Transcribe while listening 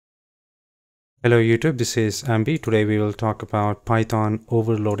Hello YouTube, this is Ambi. Today we will talk about Python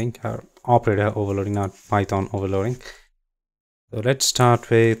overloading, or operator overloading, not Python overloading. So let's start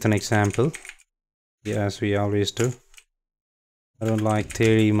with an example, as we always do. I don't like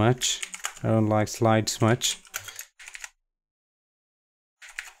theory much, I don't like slides much.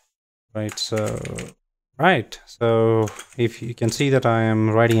 So if you can see that I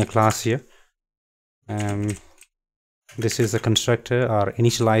am writing a class here. This is the constructor or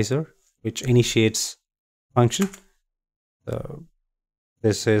initializer, which initiates function. So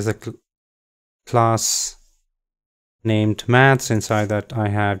this is a class named maths. Inside that I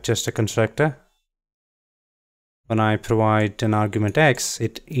have just a constructor. When I provide an argument x,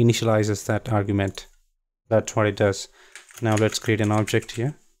 it initializes that argument. That's what it does. Now let's create an object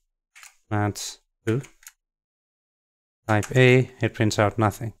here. Maths2. Type A, it prints out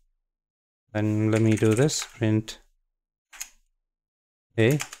nothing. Then let me do this, print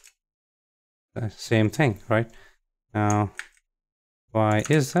A. Same thing, right? Now, why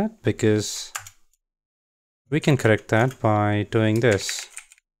is that? Because we can correct that by doing this.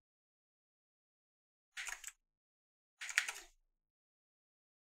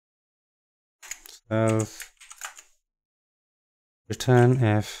 Self return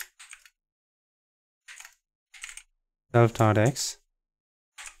f self.x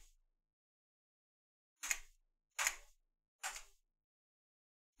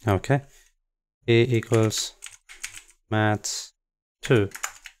okay. A equals maths2.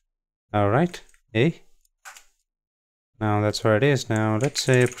 All right, A. Now that's where it is. Now let's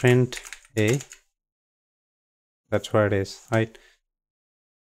say print A. That's where it is, right?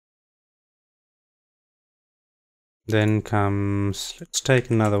 Then comes, let's take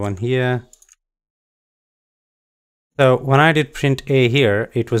another one here. So when I did print A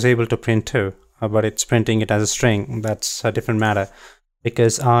here, it was able to print 2, but it's printing it as a string. That's a different matter,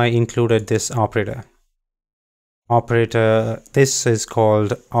 because I included this operator. This is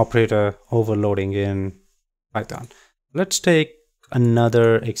called operator overloading in Python. Let's take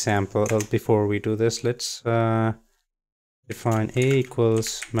another example. Before we do this, let's define A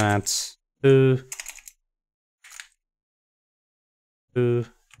equals maths2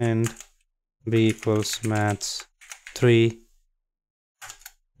 and B equals maths3.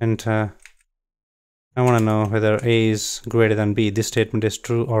 Enter. I want to know whether A is greater than B. This statement is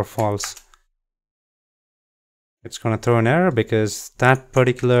true or false. It's going to throw an error because that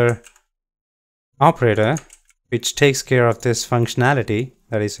particular operator, which takes care of this functionality,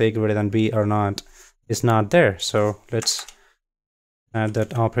 that is A greater than B or not, is not there. So let's add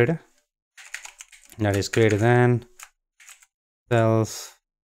that operator. That is greater than self,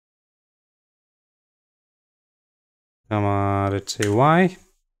 comma, let's say y,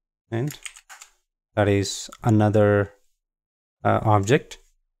 and that is another object.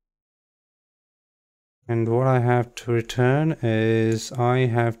 And what I have to return is I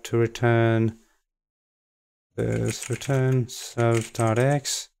have to return this return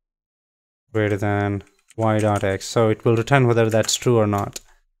self.x greater than y.x. So it will return whether that's true or not.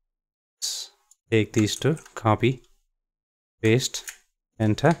 Let's take these two, copy, paste,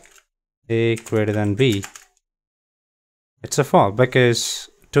 enter. A greater than B. It's a false because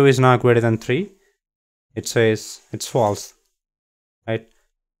 2 is not greater than 3. It says it's false, right?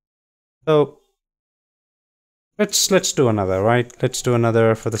 So let's do another, right? Let's do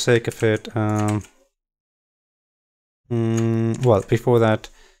another for the sake of it. Well, before that,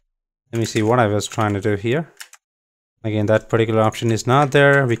 let me see what I was trying to do here. Again, that particular option is not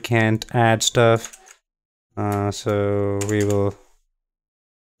there. We can't add stuff. So we will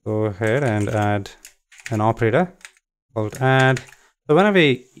go ahead and add an operator called add. So whenever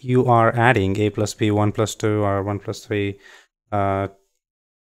you are adding a plus b, 1 plus 2, or 1 plus 3,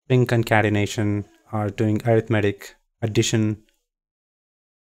 string concatenation, or doing arithmetic addition,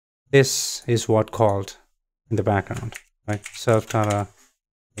 this is what called in the background, right? Self.x,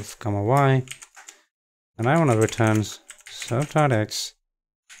 y, and I want to return self.x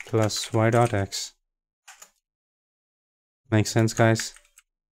plus y.x. Makes sense, guys?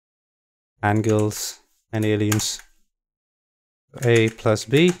 Angles and aliens. A plus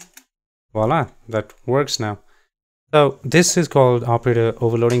B, voila, that works now. So this is called operator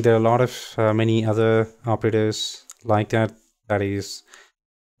overloading. There are a lot of many other operators like that. That is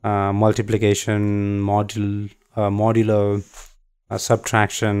multiplication, modulo,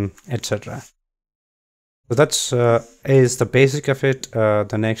 subtraction, etc. So that's is the basic of it.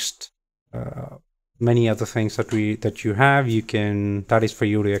 The next many other things that you have, that is for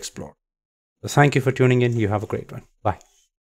you to explore. So thank you for tuning in. You have a great one. Bye.